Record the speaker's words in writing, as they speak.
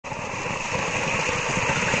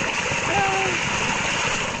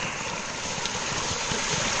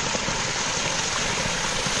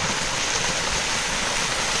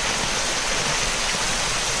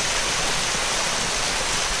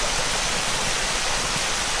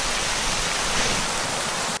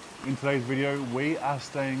In today's video, we are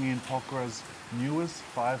staying in Pokhara's newest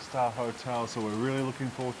 5-star hotel, so we're really looking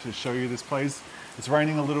forward to show you this place. It's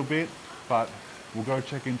raining a little bit, but we'll go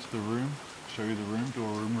check into the room, show you the room, do a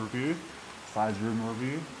room review, size room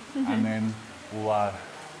review, and then we'll,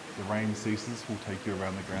 the rain ceases, we'll take you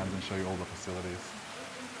around the grounds and show you all the facilities.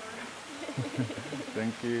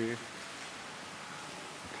 Thank you.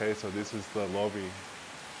 Okay, so this is the lobby.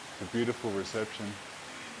 It's a beautiful reception.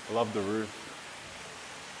 I love the roof.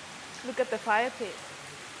 Look at the fire pit.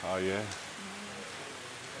 Oh yeah.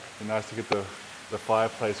 Be nice to get the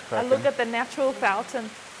fireplace cracking. And look at the natural fountain.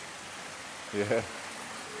 Yeah.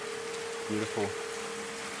 Beautiful.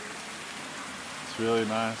 It's really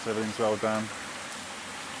nice. Everything's well done.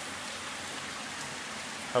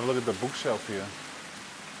 Have a look at the bookshelf here.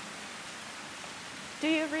 Do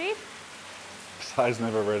you read? Sai's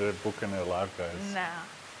never read a book in her life, guys. No.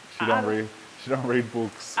 She don't read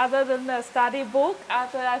books. Other than the study book,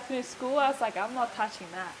 after I finished school, I was like, I'm not touching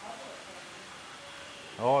that.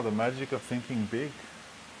 Oh, the magic of thinking big.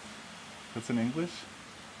 It's in English?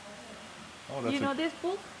 Oh, that's You know this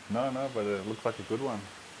book? No, but it looks like a good one.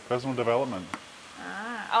 Personal development.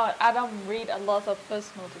 Oh, I don't read a lot of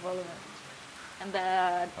personal development. And the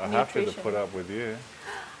I'm nutrition. happy to put up with you.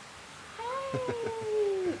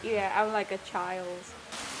 Yeah, I'm like a child.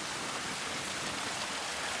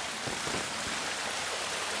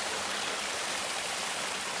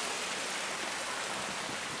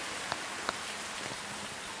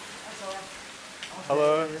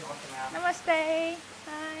 Hello. Namaste.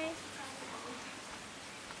 Hi.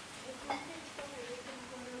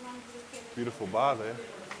 Beautiful bar there.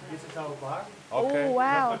 This is our bar. Okay. Oh, wow. We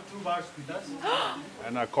have got 2 bars with us.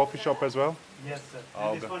 And a coffee shop as well? Yes, sir.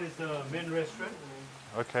 Oh, And this one is the main restaurant.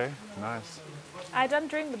 Okay, nice. I don't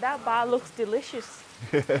drink, but that bar looks delicious.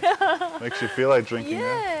 Makes you feel like drinking,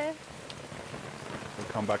 yeah? Yeah. We'll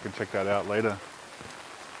come back and check that out later.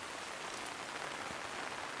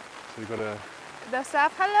 So you've got a The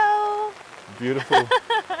staff, hello. beautiful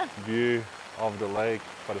view of the lake,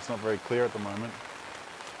 but it's not very clear at the moment.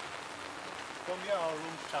 From here, our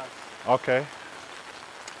room starts. Okay.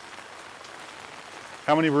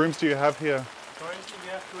 How many rooms do you have here? Currently, we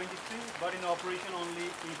have 23, but in operation only 18.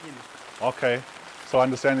 Okay. So I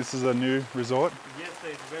understand this is a new resort? Yes, sir.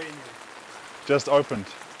 It's very new. Just opened.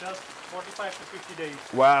 Just 45 to 50 days.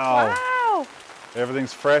 Wow. Wow.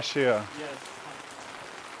 Everything's fresh here. Yes.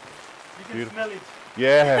 You can Beautiful. smell it.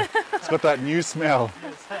 Yeah. It's got that new smell.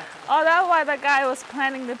 Yes. Oh, that's why the guy was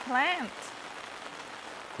planting the plants.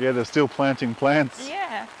 Yeah, they're still planting plants.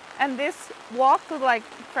 Yeah. And this walk was like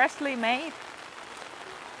freshly made.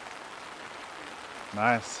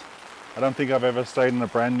 Nice. I don't think I've ever stayed in a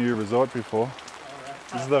brand new resort before.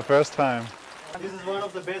 This is the first time. This is one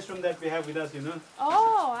of the best rooms that we have with us, you know.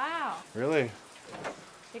 Oh, wow. Really?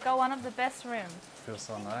 You got one of the best rooms. Feels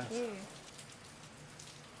so nice. Thank you.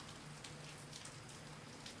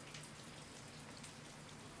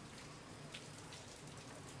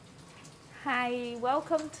 Hi,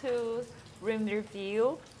 welcome to room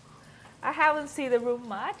review. I haven't seen the room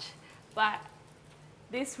much, but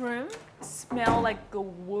this room smells like a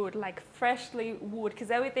wood, like freshly wood, because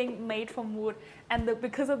everything made from wood, and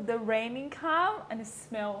because of the raining come, and it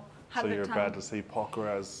smell So 100 you're times. about to see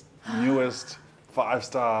Pokhara's newest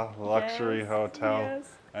 5-star luxury Yes, hotel, yes.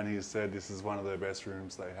 and he said this is one of the best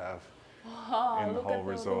rooms they have Oh, in the look whole at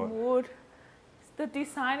resort. the wood. The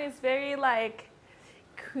design is very like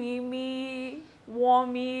creamy,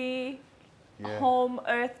 warmy, Yeah. home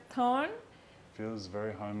earth tone. Feels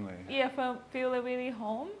very homely. Yeah, feel really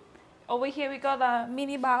home. Over here we got a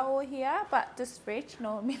mini bar over here, but just fridge,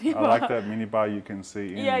 no mini I bar. like that mini bar you can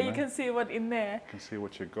see in Yeah, there. you can see what in there. You can see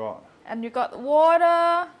what you got. And you got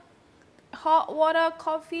water, hot water,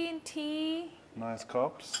 coffee and tea. Nice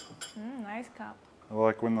cups. Nice cup. I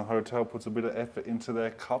like when the hotel puts a bit of effort into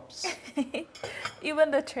their cups.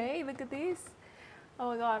 Even the tray, look at this.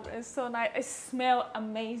 Oh my god, it's so nice. It smells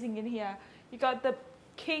amazing in here. You got the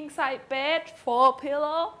king size bed, 4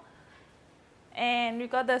 pillow. And you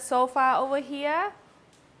got the sofa over here.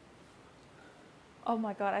 Oh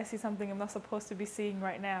my god, I see something I'm not supposed to be seeing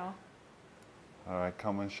right now. All right,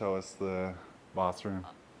 come and show us the bathroom.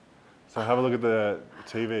 So have a look at the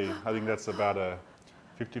TV. I think that's about a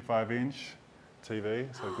 55-inch TV,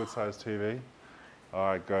 so a good sized TV. All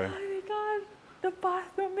right, go. Oh my god, the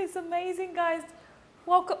bathroom is amazing, guys.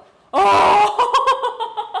 Welcome. Oh!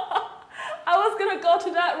 I was gonna go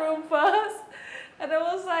to that room first, and I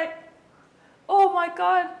was like, oh my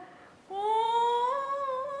god.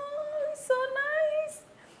 Oh, it's so nice.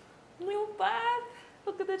 New bath.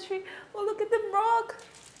 Look at the tree. Oh, look at the rock.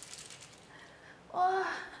 Oh,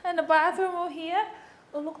 and the bathroom over here.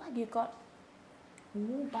 Oh, look like you got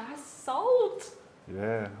bath salt.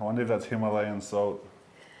 Yeah, I wonder if that's Himalayan salt.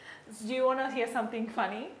 Do you want to hear something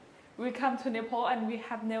funny? We come to Nepal and we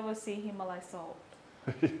have never seen Himalayan salt.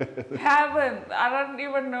 Haven't. I don't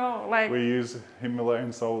even know. Like We use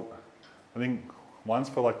Himalayan salt, I think once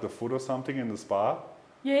for like the foot or something in the spa.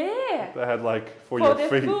 yeah. They had like for For your the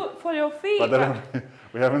feet. food, for your feet. But they don't,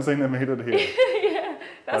 we haven't seen them eat it here. yeah,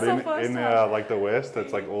 that's But the first in time. like the West,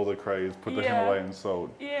 it's like all the craze. Put the Yeah. Himalayan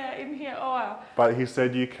salt. Yeah, in here. Oh wow. But he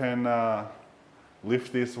said you can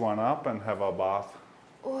lift this one up and have a bath.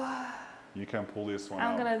 Wow. You can pull this one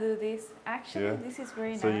I'm up. gonna do this. Actually, Yeah. this is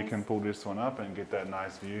very So nice. you can pull this one up and get that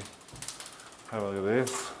nice view. Have a look at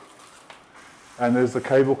this. And there's the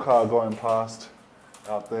cable car going past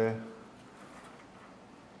out there.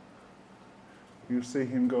 You see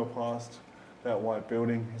him go past that white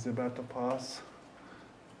building he's about to pass.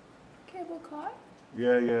 Cable car.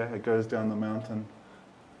 Yeah, yeah, it goes down the mountain.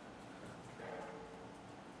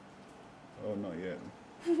 Oh, not yet.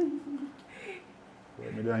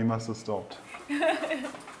 Maybe he must have stopped.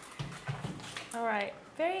 All right.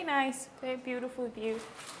 Very nice. Very beautiful view.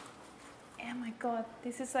 Oh my God,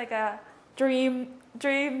 this is like a dream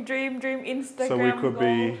Instagram So we could goal.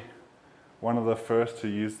 be one of the first to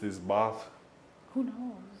use this bath. Who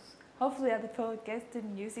knows? Hopefully other fellow guests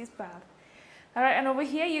didn't use this bath. All right, and over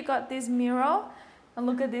here you got this mirror. And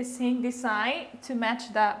look at this thing design to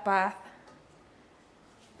match that bath.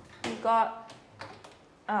 You got,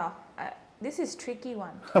 this is tricky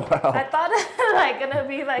one. Wow. I thought it like gonna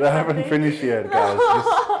be like They haven't something. finished yet, guys.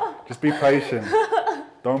 Just be patient.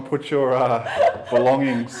 Don't put your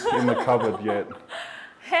belongings in the cupboard yet.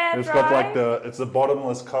 Hair It's dry. got like it's a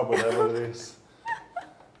bottomless cupboard. Have a look at this.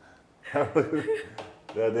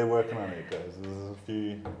 They're working on it, guys. There's a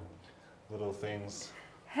few little things.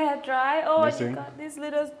 Hair dry. Oh, and you Missing. got this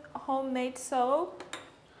little homemade soap.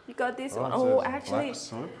 You got this one. it Oh, says actually, black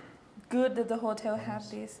soap. good that the hotel have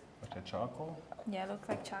this. Like a charcoal. Yeah, looks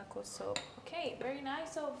like charcoal soap. Okay, very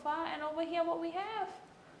nice so far. And over here, what we have?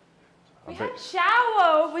 We I have bet-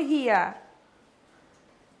 shower over here.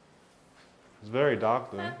 It's very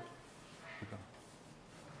dark though. Huh?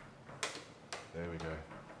 There we go.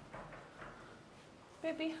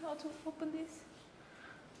 Baby, how to open this?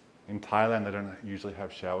 In Thailand, they don't usually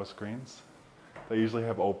have shower screens. They usually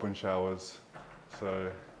have open showers.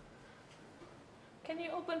 So Can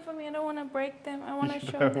you open for me? I don't want to break them. I want to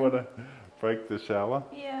you show don't them. want to break the shower.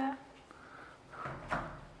 Yeah.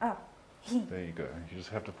 Oh. There you go. You just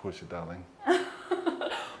have to push it, darling.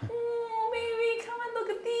 Oh, baby, come and look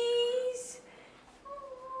at these.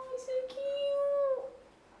 Oh, it's so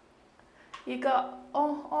cute. You got,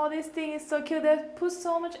 all these things is so cute. They put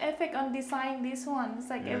so much effort on designing this one. It's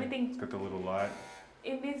like Yeah, everything It's got the little light.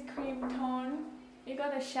 in this cream tone. You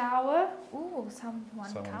got a shower. Ooh,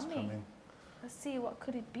 Someone's coming. coming. Let's see, what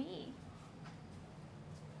could it be?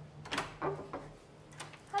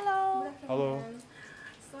 Hello. Hello.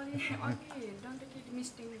 Sorry, okay, don't take it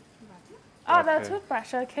misting button. Oh, the Okay.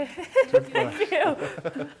 toothbrush, okay. Toothbrush. Thank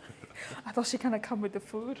you. I thought she gonna come with the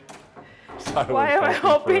food. So I Why am I was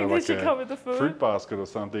hoping hoping for that she like a come with the food? fruit basket or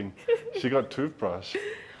something. She got toothbrush.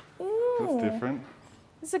 That's Ooh, different.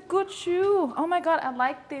 it's a good shoe. Oh my God, I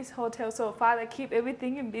like this hotel so far. They keep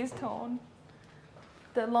everything in this tone.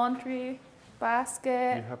 The laundry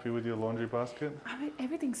basket. You happy with your laundry basket? I mean,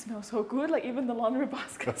 everything smells so good. Like even the laundry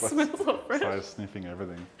basket smells so fresh. Started sniffing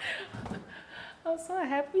everything. I'm so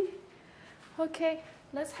happy. Okay,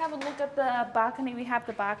 let's have a look at the balcony. We have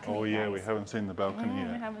the balcony. Oh yeah, we guys. haven't seen the balcony We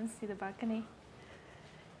yet. haven't seen the balcony.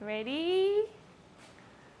 Ready?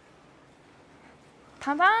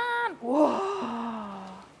 Ta-da! Whoa!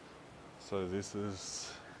 So this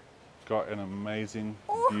has got an amazing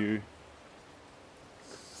Oh. view.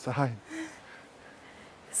 Side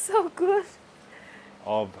So good.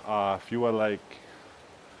 of Phewa Lake.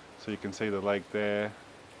 So you can see the lake there.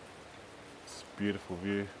 It's a beautiful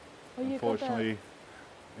view. Oh, you got that. Unfortunately,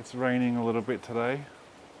 it's raining a little bit today,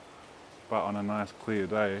 but on a nice clear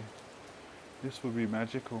day, this would be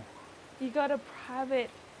magical. You got a private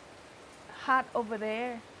hut over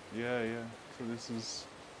there. Yeah, yeah. So this is,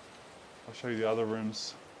 I'll show you the other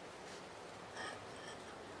rooms.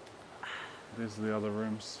 These are the other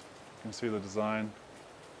rooms. You can see the design.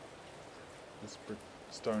 This brick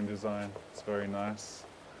stone design, it's very nice.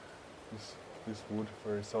 This wood,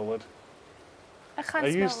 very solid. I can't Are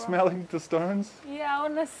you smell smelling the stones? Yeah, I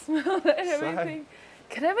wanna smell everything.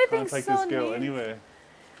 Can everything Can't take so this girl new? anywhere.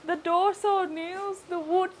 The door so new, the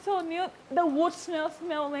wood so new. The wood smell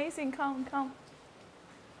amazing. Come.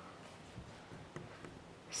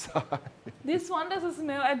 Sorry. This one doesn't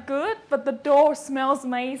smell as good, but the door smells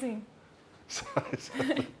amazing.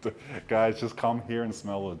 Guys, just come here and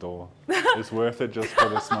smell the door. It's worth it just for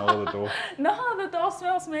the smell of the door. No, the door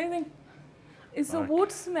smells amazing. It's a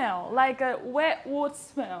wood smell, like a wet wood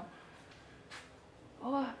smell.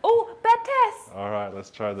 Oh, bed test. All right, let's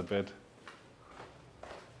try the bed.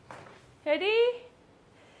 Ready?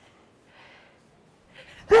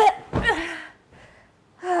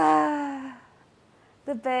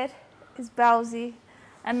 The bed is bouncy.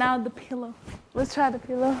 And now the pillow. Let's try the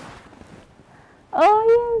pillow. Oh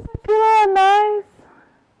yes, the pillow, nice.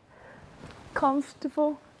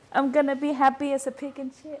 Comfortable. I'm gonna be happy as a pig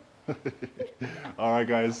and shit. All right,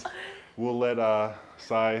 guys, we'll let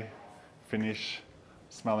Sai finish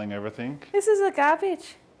smelling everything, This is a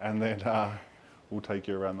garbage. and then we'll take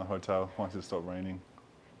you around the hotel once it stops raining.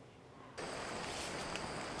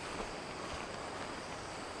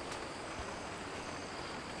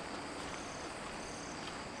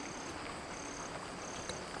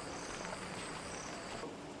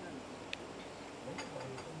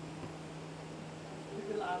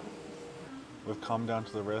 We've come down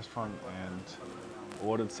to the restaurant and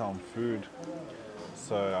ordered some food.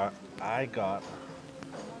 So I got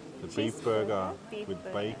the beef burger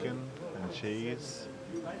with bacon and cheese,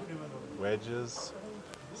 wedges.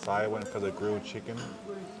 Saya went for the grilled chicken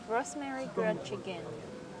Rosemary grilled chicken.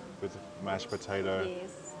 with mashed potato.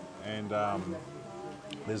 Yes. And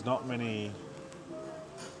there's not many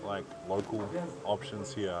like local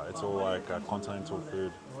options here. It's all like continental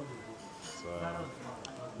food. So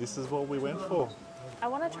this is what we went for. I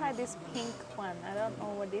want to try this pink one. I don't know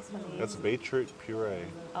what this one is. That's beetroot puree.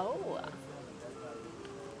 Oh.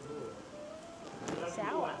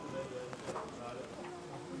 Sour.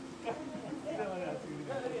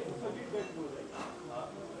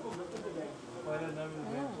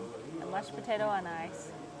 The mashed potato are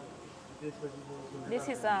nice. This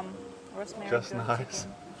is rosemary. Just grilled nice.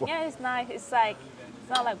 chicken. Yeah, it's nice. It's like it's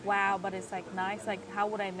not like wow, but it's like nice. Like how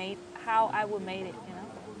I would make it, you know.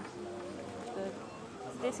 Good.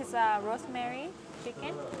 This is a rosemary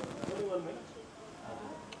chicken.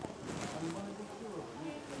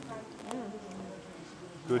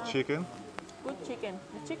 Good chicken. Good chicken.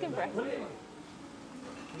 The chicken breast.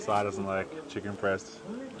 Sai doesn't like chicken breast.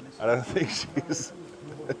 I don't think she's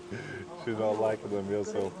not liking the meal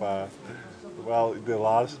so far. Well, the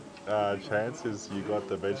last chance is you got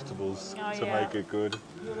the vegetables to yeah. make it good.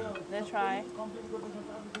 Let's try.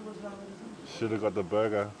 Should have got the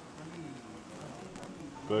burger.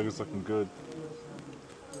 Burger's looking good.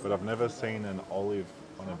 But I've never seen an olive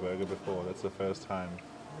on a burger before. That's the first time.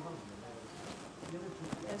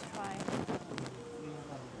 Let's try.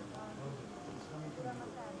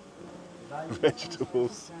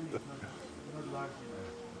 Vegetables.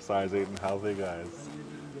 Sai's eating healthy, guys.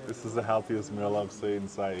 This is the healthiest meal I've seen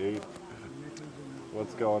Sai eat.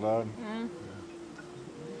 What's going on?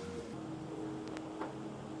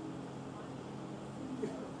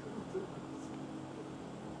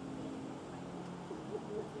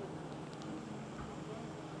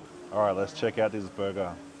 All right, let's check out this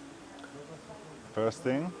burger. First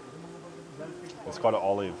thing, it's got an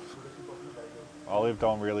olive. Olive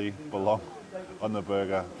don't really belong on the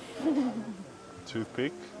burger.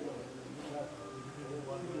 Toothpick.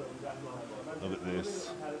 Look at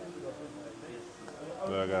this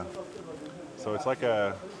burger. So it's like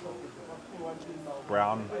a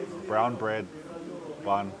brown bread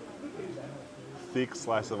bun. Thick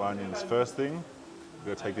slice of onions. First thing,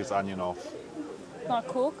 we're gonna take this onion off. Not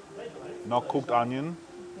cooked. Not cooked onion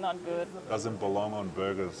Not good. doesn't belong on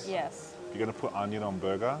burgers. Yes. If you're gonna put onion on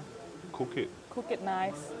burger, cook it. Cook it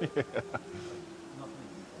nice.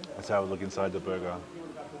 That's how it look inside the burger.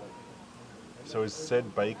 So it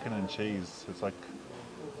said bacon and cheese. It's like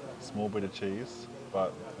a small bit of cheese,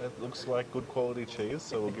 but it looks like good quality cheese,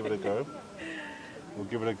 so we'll give it a go. We'll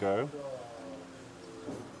give it a go.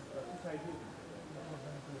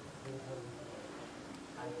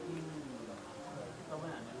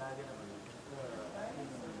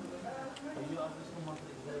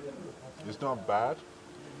 It's not bad,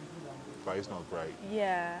 but it's not great.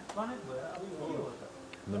 Yeah.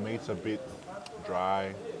 The meat's a bit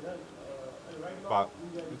dry, but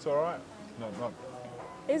it's all right. Not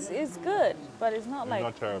It's good, but it's not like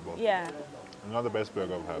not terrible. yeah. Not the best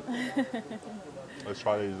burger I've had. Let's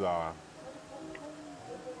try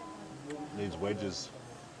these wedges.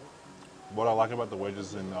 What I like about the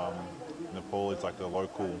wedges in Nepal is like they're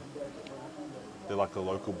like the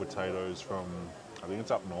local potatoes from, I think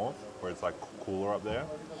it's up north, where it's like cooler up there.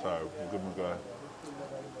 So we're good to go.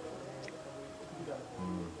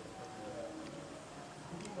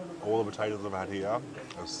 All the potatoes I've had here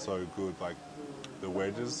are so good. Like the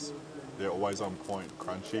wedges, they're always on point,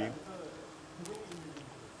 crunchy.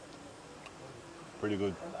 Pretty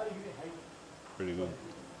good. Pretty good.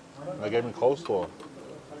 They gave me coleslaw.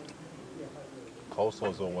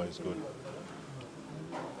 Coleslaw is always good.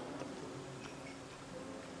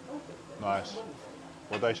 Nice.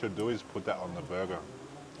 What they should do is put that on the burger.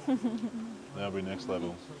 That'll be next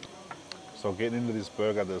level. So getting into this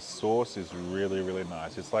burger, the sauce is really, really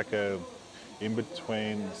nice. It's like a, in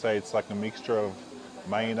between, say it's like a mixture of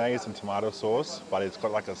mayonnaise and tomato sauce, but it's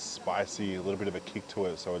got like a spicy, a little bit of a kick to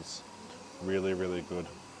it. So it's really, really good.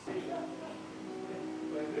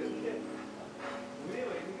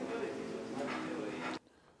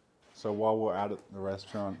 So while we're out at the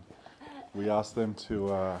restaurant, we asked them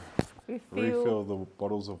to refill the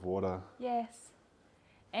bottles of water. Yes.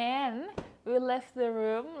 And we left the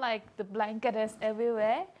room, like the blanket is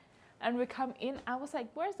everywhere. And we come in, I was like,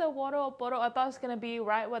 where's the water bottle? I thought it was gonna be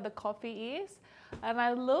right where the coffee is. And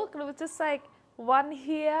I looked, it was just like one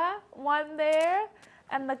here, one there.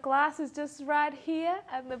 And the glass is just right here,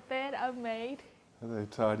 and the bed I made. And they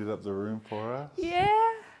tidied up the room for us. Yeah.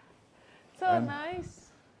 So And nice.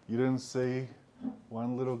 you didn't see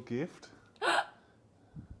one little gift?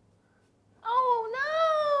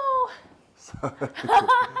 Oh no!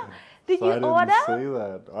 Did So you I didn't order? see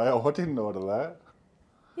that. I didn't order that.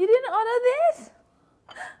 You didn't order this?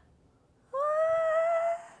 What?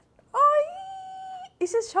 Oh,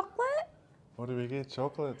 is this chocolate? What did we get?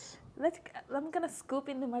 Chocolates. I'm gonna scoop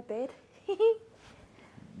into my bed.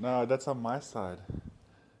 No, that's on my side.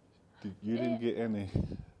 You didn't get any.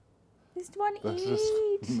 This one That's each.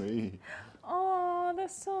 just me. Oh,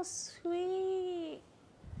 that's so sweet.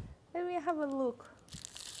 Let me have a look.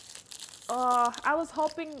 Oh, I was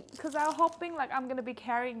hoping like I'm gonna be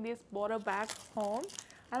carrying this bottle back home.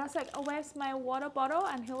 And I was like, oh, where's my water bottle?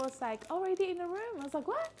 And he was like, already in the room. I was like,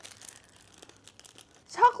 what?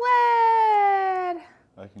 Chocolate!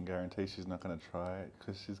 I can guarantee she's not going to try it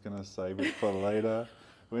because she's going to save it for later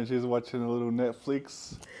when she's watching a little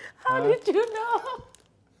Netflix. How did you know?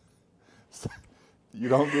 You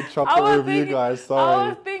don't get chocolate review, guys. Sorry. I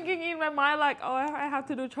was thinking in my mind like, oh, I have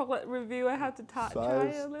to do chocolate review. I have to try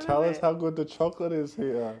a little Tell bit. us how good the chocolate is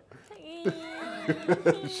here.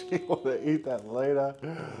 She want to eat that later.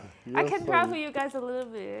 I can try for you guys a little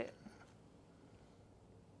bit.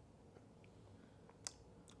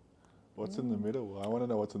 What's in the middle? I want to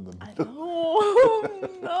know what's in the middle. Oh,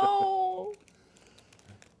 no.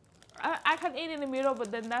 I can eat in the middle,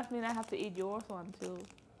 but then that means I have to eat yours one too.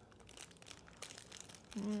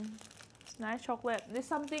 It's nice chocolate. There's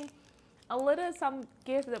something, some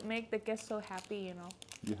gift that make the guests so happy, you know.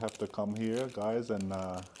 You have to come here, guys, and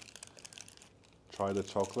try the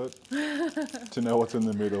chocolate to know what's in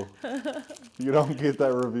the middle. You don't get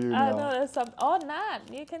that review now. I know there's some. Oh, nut.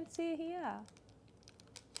 You can see here.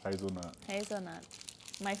 Hazelnut. Hazelnut.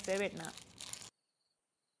 My favorite nut.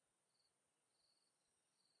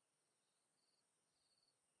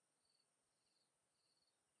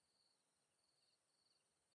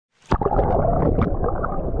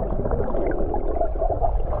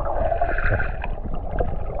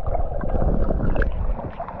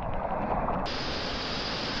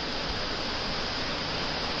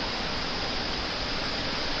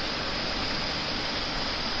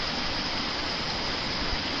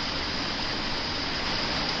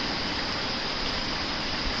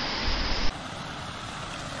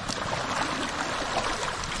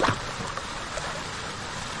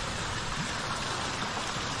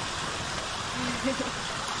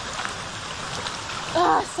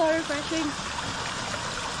 Ah, so refreshing.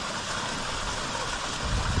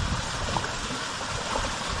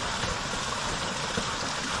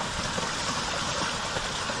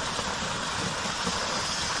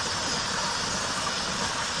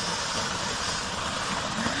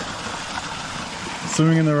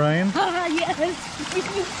 Swimming in the rain? Ah, yes.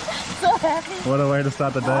 So happy. What a way to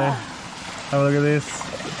start the day. Have a look at this.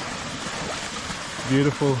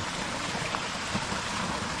 Beautiful.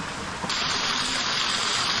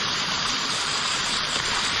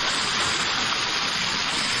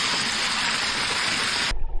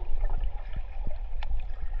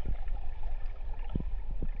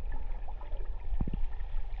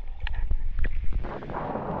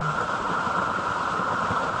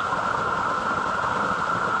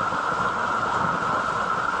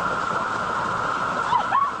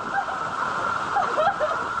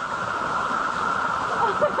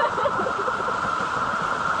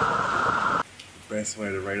 Best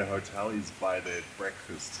way to rate a hotel is by their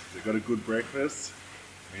breakfast. If they've got a good breakfast,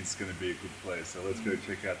 it means it's going to be a good place. So let's go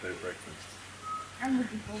check out their breakfast. I'm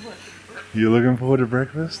looking forward. You're looking forward to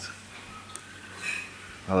breakfast?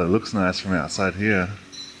 Oh, it looks nice from outside here.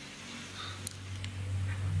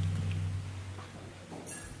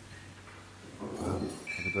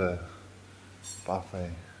 at the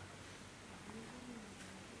buffet.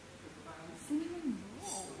 Cinnamon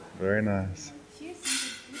roll. Very nice. Cheers,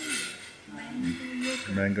 mango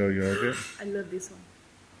yogurt. Mango yogurt. I love this one.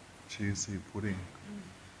 Chia seed pudding.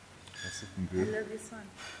 That's looking I good. love this one.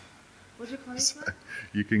 What do you call this one?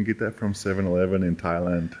 You can get that from 7-Eleven in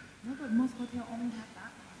Thailand. No, but most hotels only have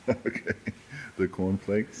that. Okay. The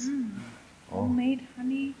cornflakes. Oh, Homemade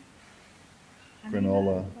honey. granola.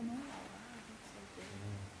 Wow,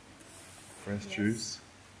 Fresh juice.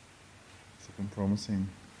 It's looking promising.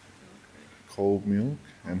 Cold milk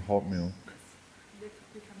and hot milk.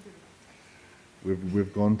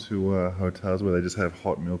 We've gone to hotels where they just have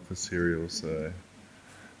hot milk for cereal, so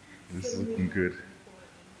this is looking good.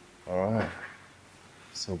 Alright.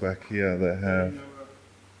 So back here they have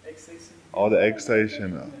the egg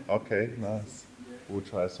station. Okay, nice. We'll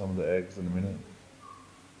try some of the eggs in a minute.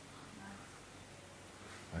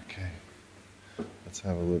 Okay. Let's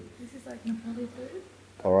have a look. This is like Nepali food.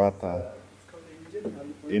 Paratha.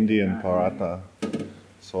 Indian paratha.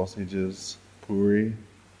 Sausages, puri,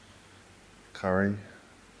 curry,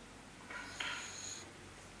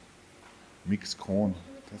 mixed corn.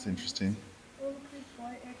 That's interesting.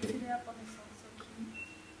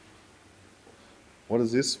 What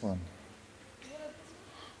is this one?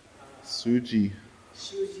 Suji.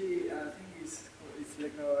 Suji, I think it's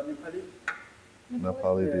like a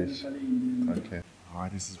Nepali dish. Nepali Indian. Okay.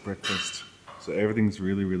 Alright, this is breakfast. So everything's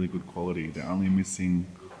really, really good quality. They're only missing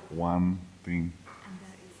one thing.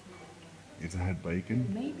 If it had bacon,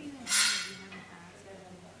 Maybe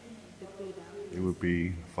it would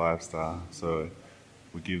be 5-star. So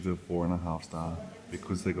we give the 4.5-star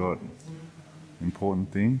because they got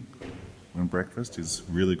important thing when breakfast is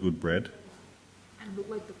really good bread, and look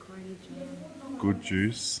like the curry jam. good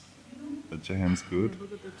juice, the jam's good,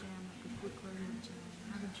 Look at the jam, like the good curry jam.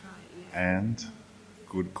 I haven't tried it yet. and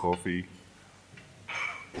good coffee.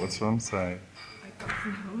 What's Ron say? I got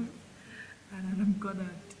food and I'm gonna.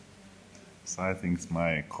 Sai thinks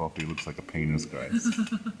my coffee looks like a penis, guys.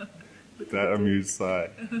 That amused Sai.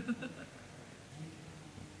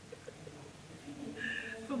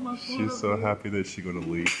 From my She's so happy that she got a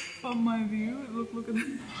leaf. From my view, look at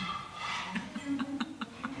that.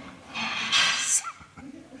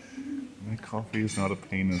 My coffee is not a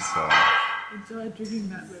penis, Sai. Enjoy drinking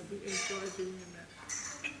that, baby. Enjoy drinking that.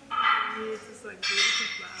 It's just like beautiful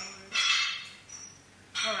flowers.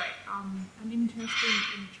 Alright, I'm interested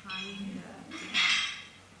in trying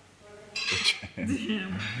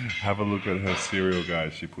Jam. Have a look at her cereal,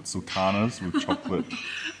 guys. She put sultanas with chocolate.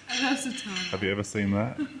 I love sultana. Have you ever seen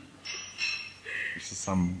that? It's just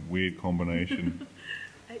some weird combination.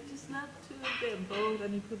 I just love two of them both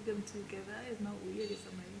and you put them together. It's not weird, it's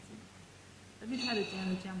amazing. Let me try the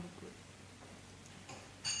jam look good.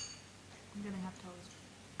 I'm gonna have toast.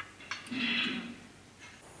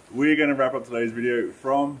 We're going to wrap up today's video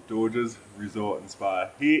from Dorje's Resort and Spa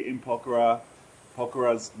here in Pokhara.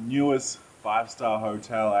 Pokhara's newest 5-star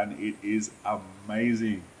hotel, and it is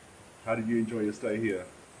amazing. How did you enjoy your stay here?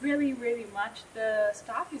 Really, really much. The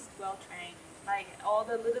staff is well trained. Like all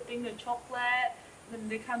the little things, the chocolate, when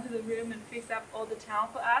they come to the room and fix up all the town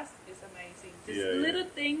for us, it's amazing. Just little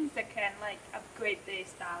things that can like upgrade their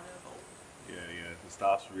style level. Yeah. The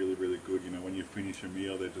staff's really, really good. You know, when you finish your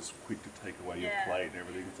meal, they're just quick to take away your plate and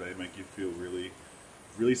everything. So they make you feel really,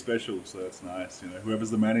 really special. So that's nice. You know, whoever's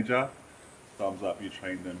the manager, thumbs up. You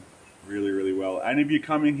trained them really, really well. And if you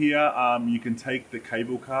come in here, you can take the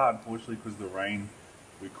cable car. Unfortunately, because of the rain,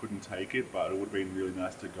 we couldn't take it. But it would have been really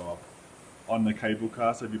nice to go up on the cable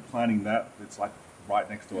car. So if you're planning that, it's like right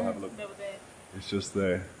next door. Have a look. Over there. It's just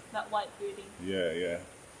there. That white building. Yeah.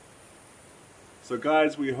 So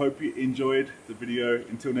guys, we hope you enjoyed the video.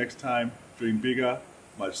 Until next time, dream bigger,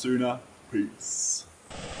 much sooner. Peace.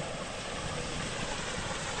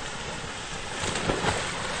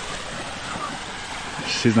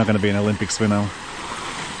 She's not going to be an Olympic swimmer.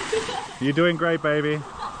 You're doing great, baby.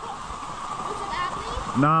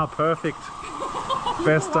 Nah, perfect.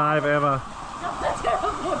 Best dive ever.